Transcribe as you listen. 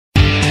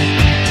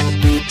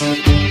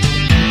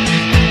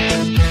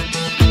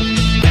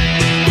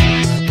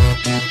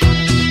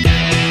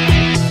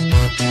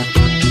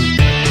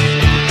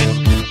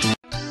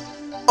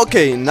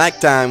Okay,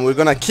 nighttime. We're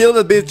gonna kill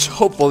the bitch,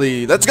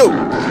 hopefully. Let's go!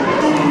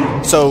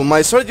 So,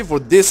 my strategy for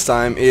this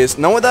time is,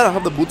 now that I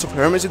have the Boots of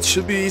Hermes, it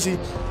should be easy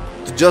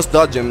to just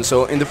dodge him.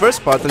 So, in the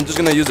first part, I'm just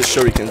gonna use the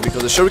shurikens,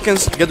 because the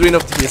shurikens get rid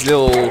of his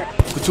little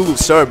Cthulhu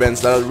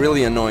servants that are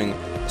really annoying.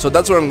 So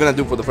that's what I'm gonna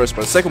do for the first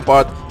part. Second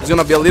part is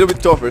gonna be a little bit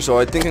tougher, so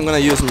I think I'm gonna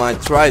use my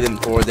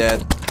trident for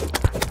that.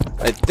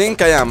 I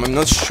think I am, I'm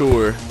not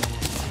sure.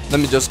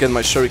 Let me just get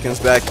my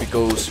shurikens back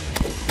because,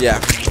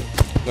 yeah,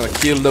 I'm gonna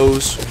kill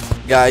those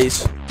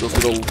guys, those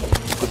little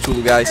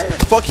Cthulhu guys.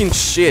 Fucking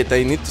shit,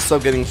 I need to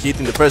stop getting hit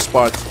in the first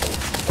part.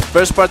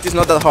 First part is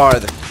not that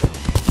hard.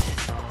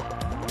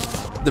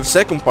 The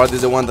second part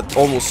is the one that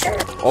almost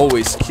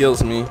always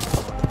kills me.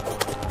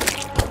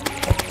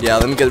 Yeah,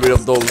 let me get rid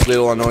of those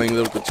little annoying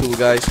little Cthulhu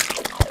guys.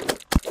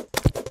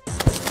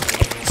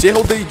 See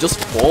how they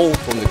just fall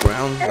from the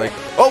ground? Like,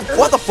 oh,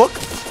 what the fuck?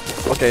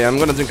 Okay, I'm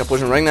gonna drink a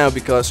potion right now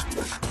because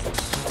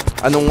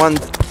I don't want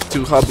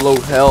to have low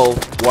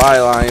health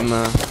while I'm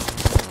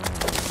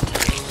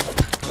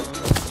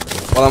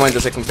in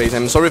the second phase.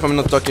 I'm sorry if I'm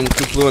not talking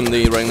too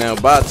fluently right now,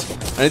 but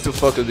I need to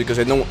focus because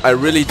I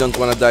really don't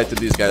want to die to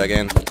this guy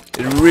again.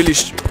 It really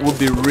would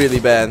be really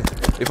bad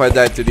if I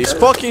died to this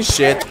fucking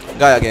shit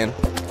guy again.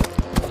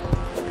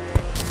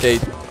 Okay,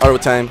 arrow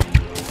time.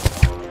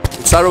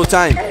 It's arrow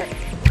time,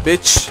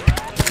 bitch.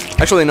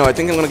 Actually, no, I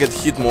think I'm gonna get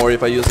hit more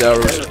if I use the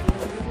arrows.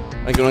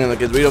 I'm gonna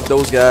get rid of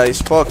those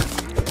guys. Fuck.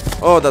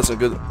 Oh, that's not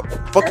good.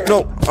 Fuck,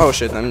 no. Oh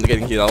shit, I'm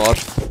getting hit a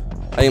lot.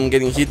 I am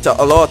getting hit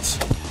a lot.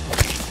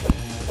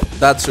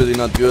 That's really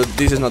not good.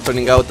 This is not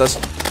turning out as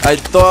I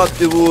thought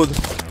it would.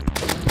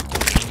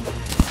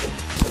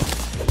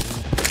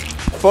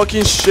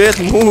 Fucking shit,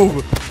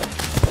 move.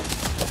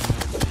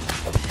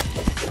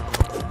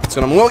 It's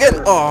gonna move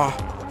again. Oh.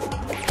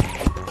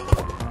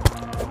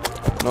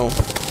 No.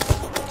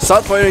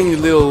 Start firing, you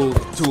little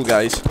Cthulhu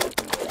guys.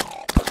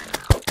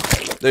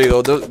 There you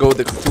go. Go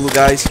the Cthulhu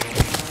guys.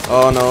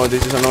 Oh no,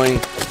 this is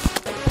annoying.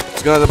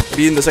 It's gonna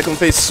be in the second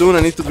phase soon. I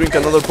need to drink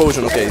another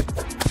potion. Okay.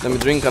 Let me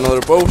drink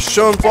another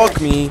potion. Fuck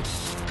me.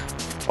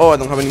 Oh, I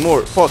don't have any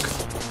more. Fuck.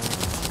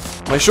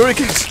 My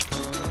shurikens.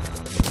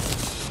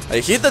 I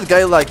hit that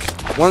guy like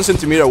 1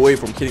 centimeter away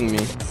from hitting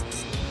me.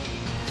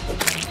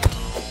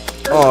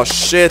 Oh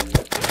shit.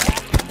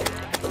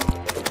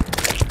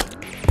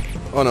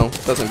 Oh no,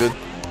 that's not good.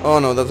 Oh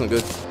no, that's not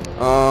good.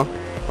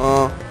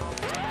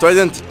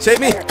 Trident, save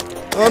me!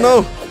 Oh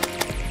no!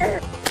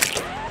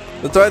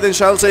 The trident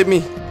shall save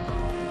me.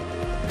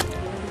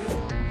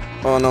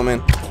 Oh no,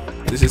 man.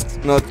 This is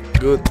not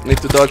good. Need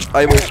to dodge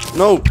eyeballs.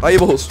 No,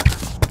 eyeballs.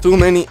 Too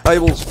many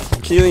eyeballs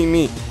killing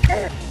me.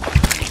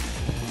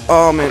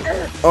 Oh man.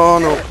 Oh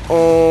no.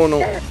 Oh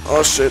no.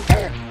 Oh shit.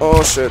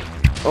 Oh shit.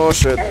 Oh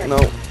shit. No.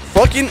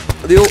 Fucking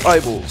little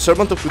eyeball.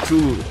 Servant of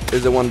Cthulhu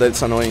is the one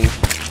that's annoying.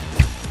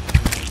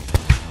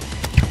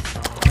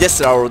 Yes,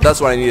 arrow.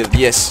 That's what I needed.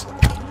 Yes.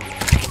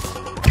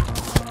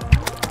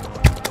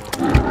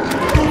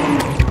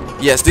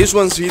 Yes, this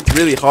one's hit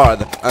really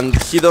hard, and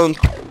he doesn't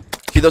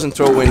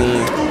throw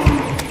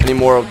any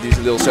more of these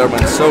little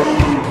servants. So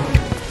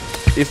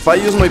if I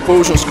use my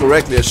potions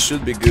correctly, I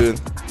should be good.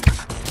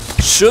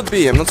 Should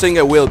be. I'm not saying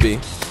I will be.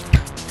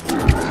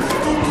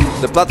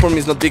 The platform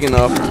is not big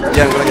enough.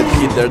 Yeah, I'm gonna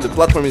get hit there. The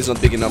platform is not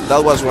big enough.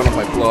 That was one of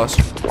my flaws.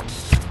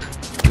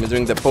 Let me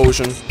drink the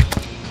potion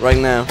right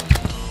now.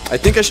 I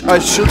think I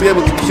should be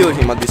able to kill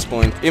him at this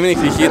point. Even if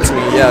he hits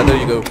me. Yeah, there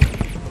you go.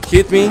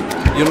 Hit me.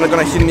 You're not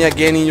gonna hit me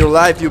again in your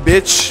life, you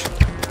bitch.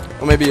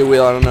 Or maybe you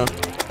will, I don't know.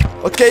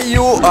 Okay,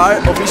 you are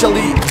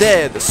officially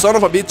dead. Son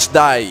of a bitch,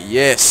 die.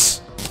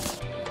 Yes.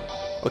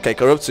 Okay,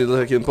 corrupt seed,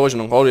 healing potion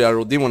on holy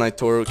arrow,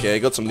 demonite ore. Okay, I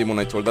got some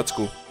demonite ore. That's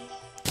cool.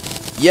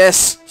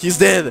 Yes, he's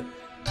dead.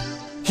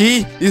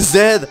 He is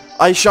dead.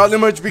 I shall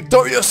emerge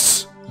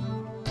victorious.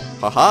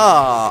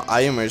 Haha,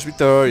 I emerge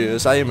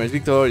victorious. I emerge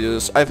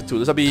victorious. I have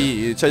Cthulhu is a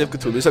bitch. I have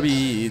Cthulhu is a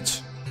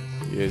bitch.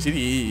 Yes, it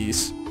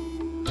is.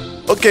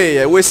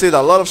 Okay, I wasted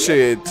a lot of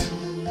shit.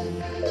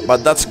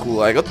 But that's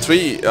cool. I got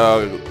 3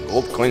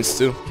 gold coins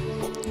too.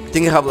 I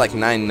think I have like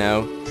 9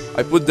 now.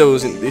 I put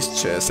those in this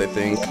chest, I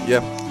think.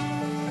 Yeah.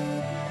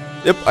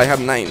 Yep, I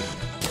have 9.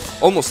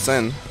 Almost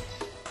 10.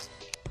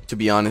 To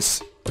be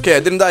honest. Okay, I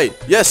didn't die.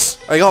 Yes,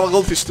 I got a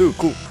goldfish too.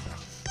 Cool.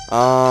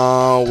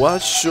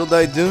 What should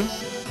I do?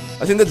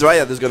 I think the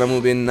Dryad is gonna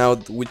move in now,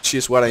 which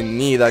is what I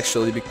need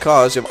actually,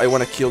 because if I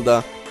wanna kill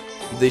the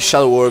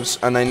shadow orbs,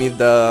 and I need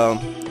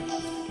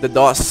the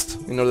dust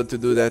in order to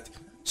do that.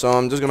 So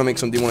I'm just gonna make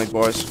some demonite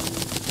bars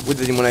with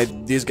the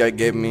demonite this guy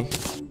gave me.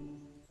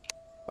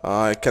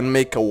 I can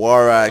make a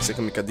war axe, I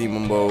can make a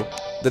demon bow.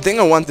 The thing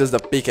I want is the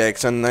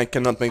pickaxe, and I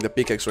cannot make the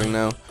pickaxe right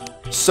now.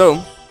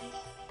 So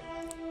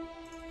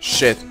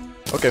shit.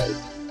 Okay.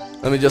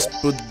 Let me just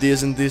put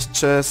this in this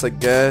chest, I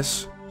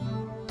guess.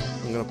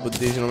 I'm gonna put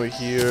this over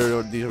here,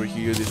 or this over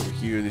here, this over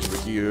here, this over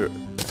here.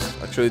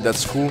 Actually,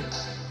 that's cool.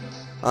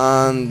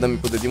 And let me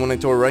put the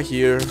demonite ore right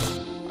here.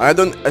 I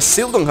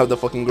still don't have the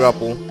fucking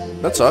grapple.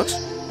 That sucks.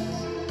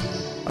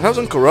 I have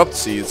some corrupt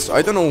seeds.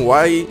 I don't know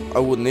why I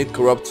would need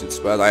corrupt seeds,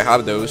 but I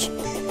have those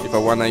if I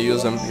wanna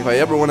use them. If I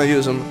ever wanna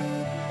use them.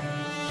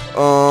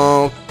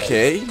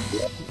 Okay.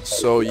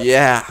 So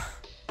yeah.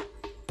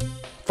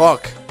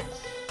 Fuck.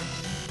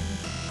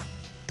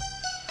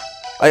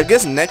 I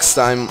guess next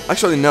time,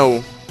 actually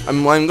no,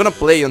 I'm gonna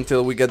play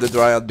until we get the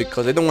Dryad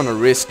because I don't wanna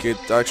risk it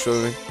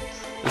actually.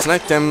 It's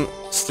night time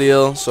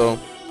still, so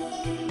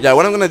yeah,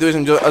 what I'm gonna do is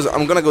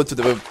I'm gonna go to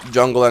the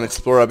jungle and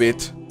explore a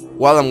bit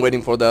while I'm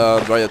waiting for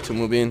the Dryad to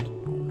move in.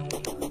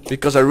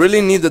 Because I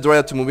really need the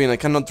Dryad to move in, I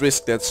cannot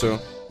risk that, so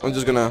I'm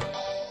just gonna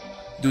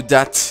do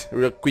that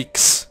real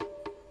quicks.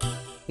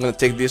 I'm gonna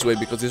take this way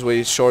because this way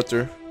is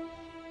shorter.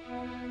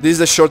 This is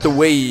the shorter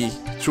way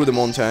through the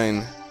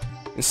mountain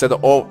instead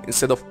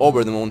of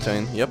over the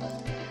mountain. Yep,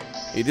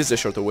 it is the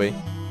shorter way.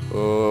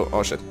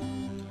 Oh shit.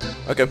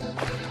 Okay,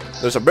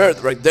 there's a bird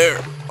right there.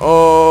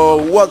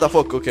 Oh, what the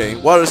fuck? Okay,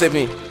 water save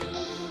me.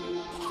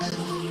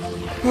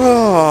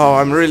 Oh,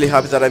 I'm really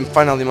happy that I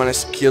finally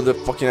managed to kill the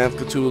fucking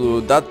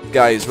Cthulhu. That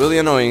guy is really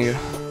annoying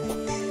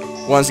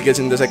once he gets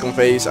in the second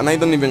phase, and I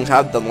don't even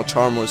have that much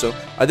armor, so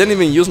I didn't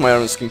even use my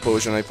Iron Skin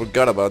potion. I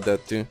forgot about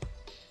that too.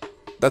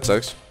 That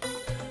sucks.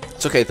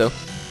 It's okay though,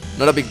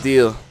 not a big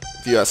deal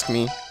if you ask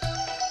me.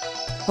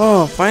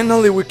 Oh,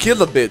 finally we killed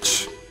that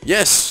bitch.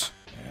 Yes,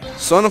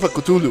 son of a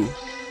Cthulhu.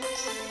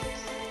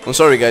 I'm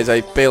sorry guys,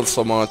 I failed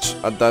so much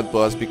at that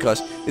boss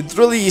because it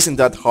really isn't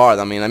that hard.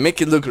 I mean, I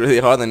make it look really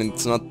hard and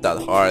it's not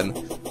that hard.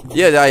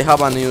 Yeah, I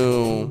have a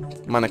new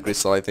mana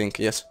crystal, I think.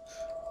 Yes.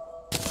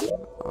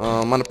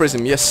 Mana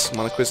prism, yes,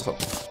 mana crystal.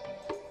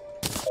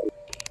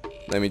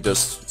 Let me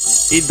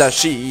just eat that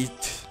shit.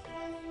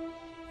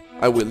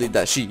 I will eat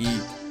that shit.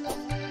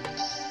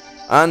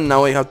 And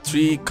now I have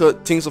 3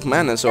 things of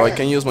mana, so I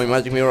can use my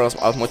magic mirror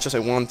as much as I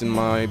want in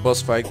my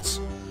boss fights.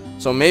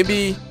 So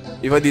maybe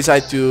if I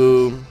decide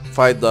to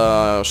fight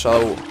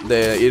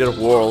the Eater of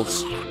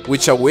Worlds,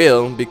 which I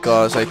will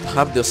because I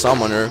have the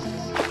summoner,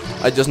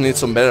 I just need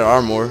some better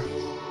armor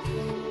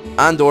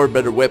and or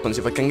better weapons.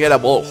 If I can get a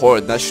Ball of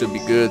Horde, that should be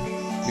good,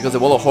 because the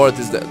Ball of Horde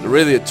is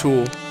really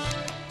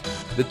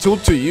the tool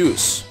to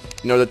use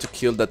in order to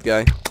kill that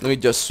guy. Let me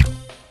just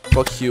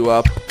fuck you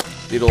up,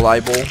 little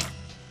eyeball.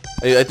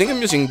 I think I'm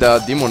using the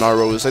demon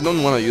arrows. I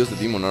don't want to use the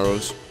demon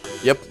arrows.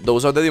 Yep,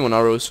 those are the demon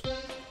arrows.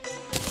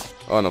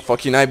 Oh no,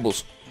 fucking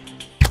eyeballs.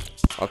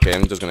 Okay,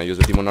 I'm just gonna use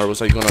the demon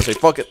arrows. I'm gonna say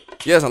fuck it.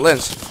 Yes, and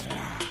lens.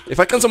 If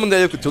I can summon the Eye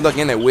of Cthulhu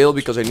again, I will,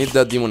 because I need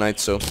that demonite,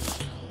 so.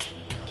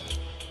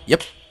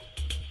 Yep.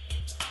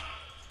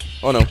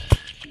 Oh no.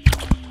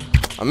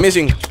 I'm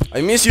missing.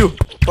 I miss you.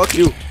 Fuck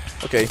you.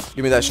 Okay,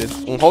 give me that shit.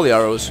 Unholy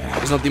arrows.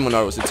 It's not demon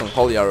arrows, it's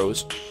unholy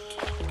arrows.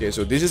 Okay,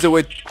 so this is the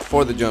way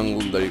for the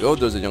jungle. There you go,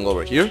 there's the jungle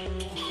over here.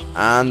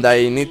 And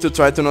I need to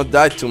try to not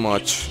die too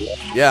much.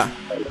 Yeah.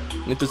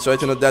 Need to try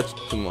to not die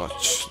too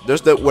much.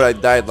 There's where I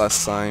died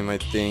last time, I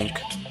think.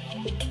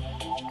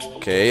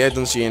 Okay, I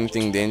don't see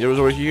anything dangerous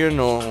over here.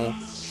 No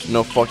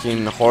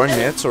fucking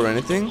hornets or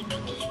anything.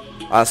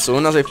 As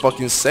soon as I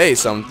fucking say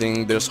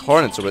something, there's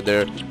hornets over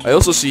there. I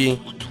also see...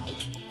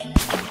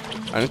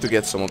 I need to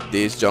get some of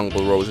these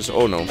jungle roses.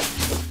 Oh no,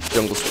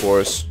 jungle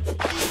spores.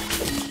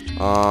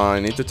 I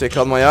need to take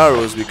out my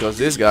arrows because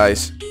these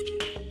guys...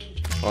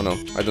 Oh no,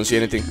 I don't see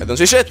anything. I don't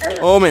see shit.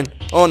 Oh man.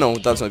 Oh no,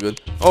 that's not good.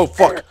 Oh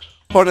fuck.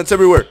 Hornets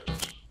everywhere.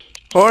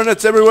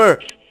 Hornets everywhere.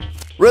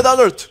 Red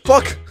alert.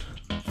 Fuck.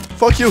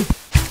 Fuck you.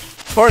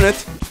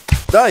 Hornet.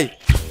 Die.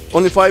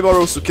 Only 5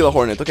 arrows to kill a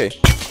hornet. Okay.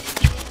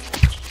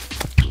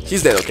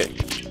 He's dead. Okay.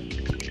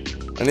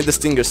 I need the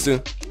stingers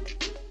too.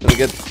 Let me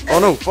get... Oh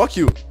no. Fuck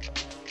you.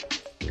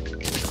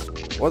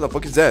 What the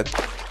fuck is that?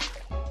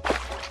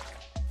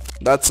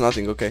 That's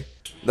nothing. Okay.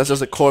 That's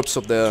just the corpse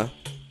of the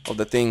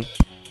thing.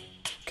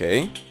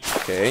 Okay.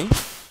 Okay.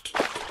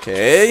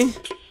 Okay.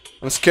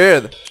 I'm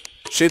scared.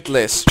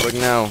 Shitless right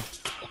now.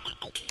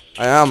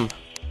 I am.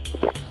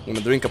 I'm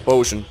gonna drink a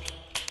potion.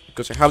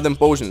 Because I have them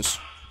potions.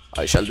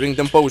 I shall drink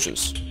them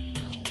potions.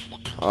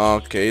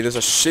 Okay, there's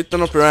a shit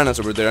ton of piranhas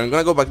over there. I'm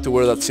gonna go back to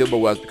where that silver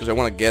was because I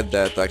wanna get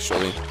that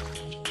actually.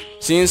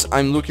 Since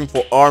I'm looking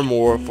for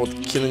armor for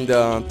killing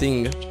the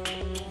thing.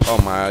 Oh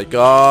my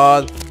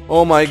god.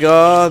 Oh my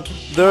god.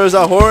 There's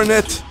a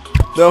hornet.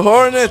 The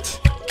hornet.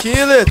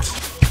 Kill it.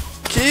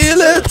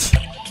 Kill it.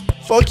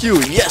 Fuck you.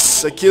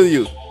 Yes, I kill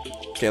you.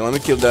 Okay, let me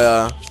kill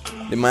the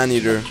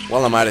man-eater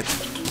while I'm at it.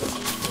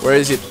 Where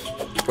is it?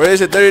 Where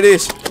is it? There it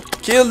is.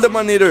 Kill the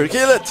man-eater.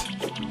 Kill it.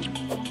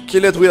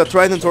 Kill it with a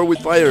trident or with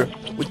fire.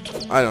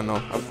 I don't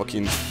know.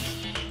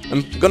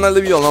 I'm gonna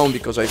leave you alone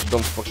because I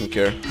don't fucking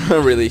care.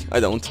 Really, I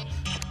don't.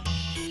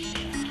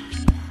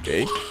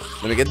 Okay.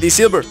 Let me get this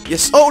silver.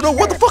 Yes. Oh no,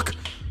 what the fuck?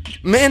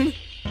 Man.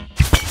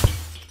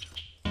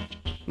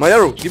 My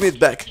arrow. Give me it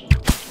back.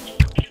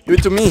 Give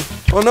it to me.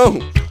 Oh no.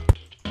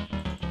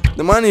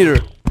 The man-eater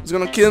is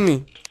gonna kill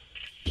me.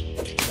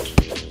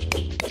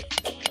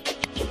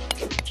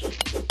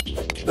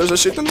 There's a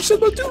shit ton of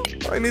silver too.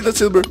 I need the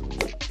silver.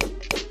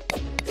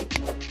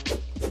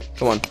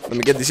 Come on, let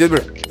me get the silver.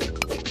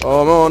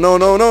 Oh no, no,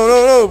 no, no,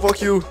 no, no,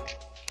 fuck you.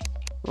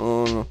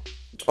 Oh no.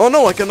 Oh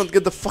no, I cannot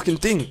get the fucking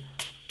thing.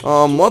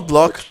 Mud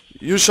block,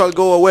 you shall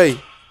go away.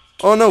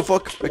 Oh no,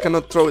 fuck, I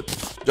cannot throw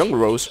it. Jungle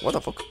rose, what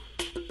the fuck?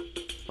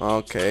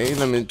 Okay,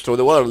 let me throw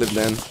the water leaf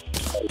then.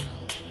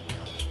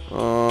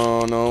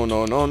 Oh, no,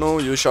 no, no, no,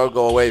 you shall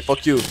go away,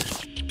 fuck you.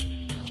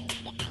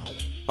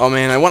 Oh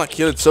man, I wanna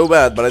kill it so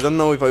bad, but I don't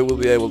know if I will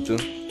be able to.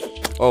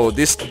 Oh,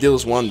 this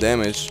deals 1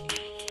 damage.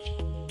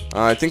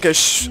 I think I'd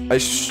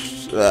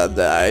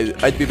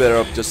be better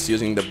off just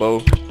using the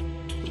bow,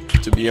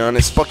 to be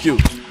honest. Fuck you.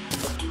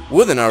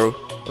 Wooden arrow.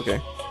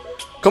 Okay.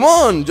 Come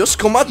on, just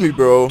come at me,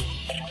 bro.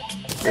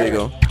 There you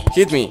go.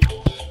 Hit me.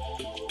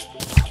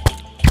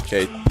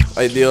 Okay,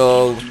 I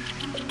deal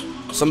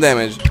some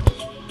damage.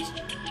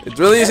 It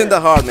really isn't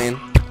that hard, man.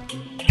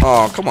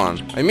 Oh, come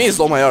on. I missed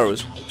all my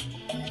arrows.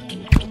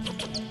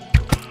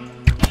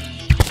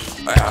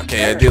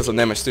 Okay, I deal some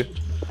damage too.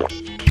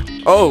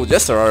 Oh,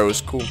 Jester arrow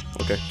is cool.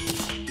 Okay.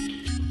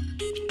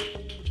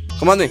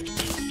 Come on, me.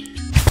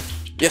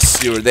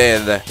 Yes, you're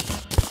dead.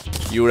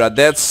 You're a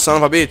dead son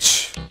of a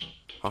bitch.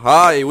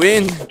 Haha, I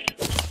win.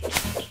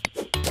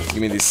 Give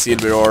me this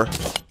silver ore.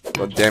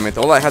 God damn it.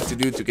 All I had to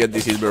do to get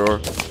this silver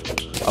ore.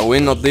 I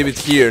will not leave it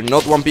here.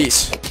 Not 1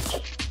 piece.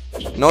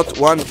 Not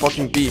 1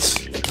 fucking piece.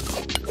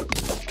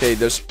 Okay,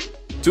 there's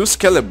 2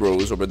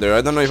 Skelebros over there.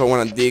 I don't know if I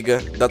want to dig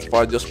that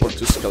far just for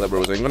 2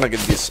 Skelebros. I'm gonna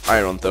get this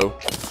iron though.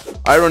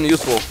 Iron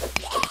useful.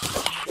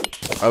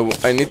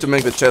 I need to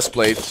make the chest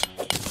plate.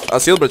 A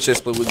silver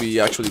chest plate would be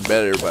actually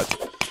better, but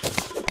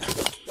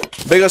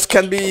beggars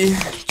can be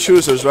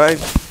choosers, right?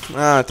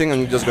 I think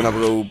I'm just gonna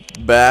go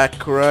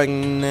back right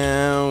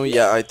now.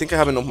 Yeah, I think I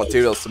have enough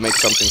materials to make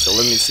something, so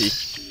let me see.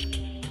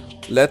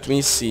 Let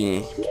me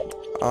see.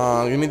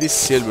 Give me this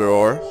silver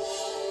ore.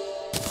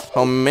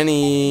 How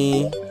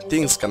many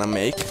things can I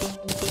make?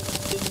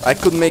 I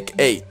could make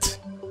 8.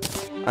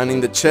 And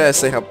in the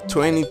chest I have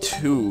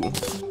 22.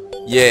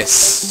 Yes,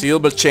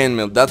 silver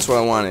chainmail, that's what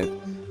I wanted.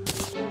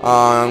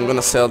 I'm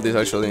gonna sell this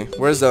actually.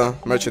 Where's the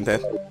merchant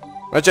at?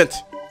 Merchant!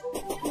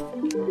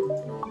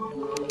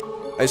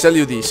 I sell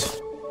you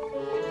these.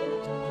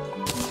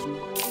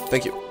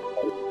 Thank you.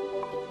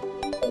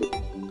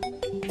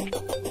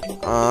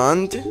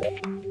 And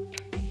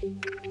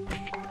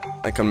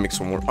I can make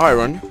some more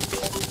iron.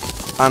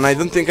 And I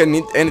don't think I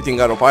need anything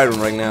out of iron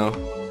right now.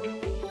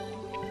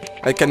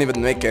 I can't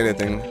even make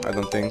anything, I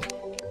don't think.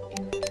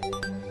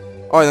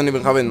 Oh, I don't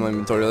even have it in my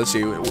inventory. Let's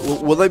see.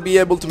 Will I be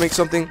able to make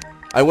something?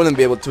 I wouldn't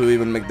be able to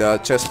even make the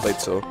chest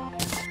plate, so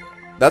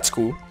that's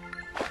cool.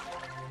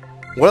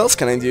 What else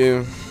can I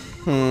do?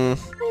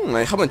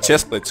 I have a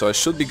chest plate, so I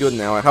should be good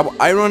now. I have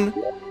iron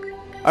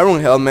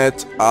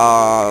helmet,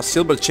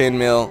 silver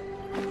chainmail,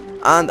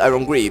 and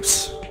iron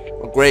grapes.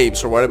 Or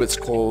grapes, or whatever it's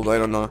called, I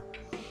don't know.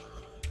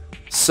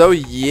 So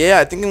yeah,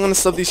 I think I'm gonna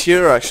stop this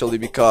here actually,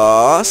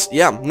 because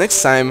yeah,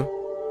 next time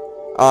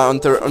on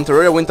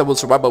Terraria Wintabode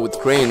Survival with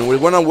Crane, we're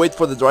gonna wait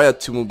for the Dryad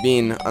to move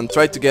in and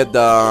try to get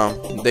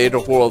the Eight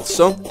of Worlds.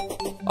 So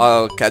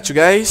I'll catch you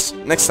guys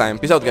next time.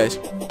 Peace out, guys.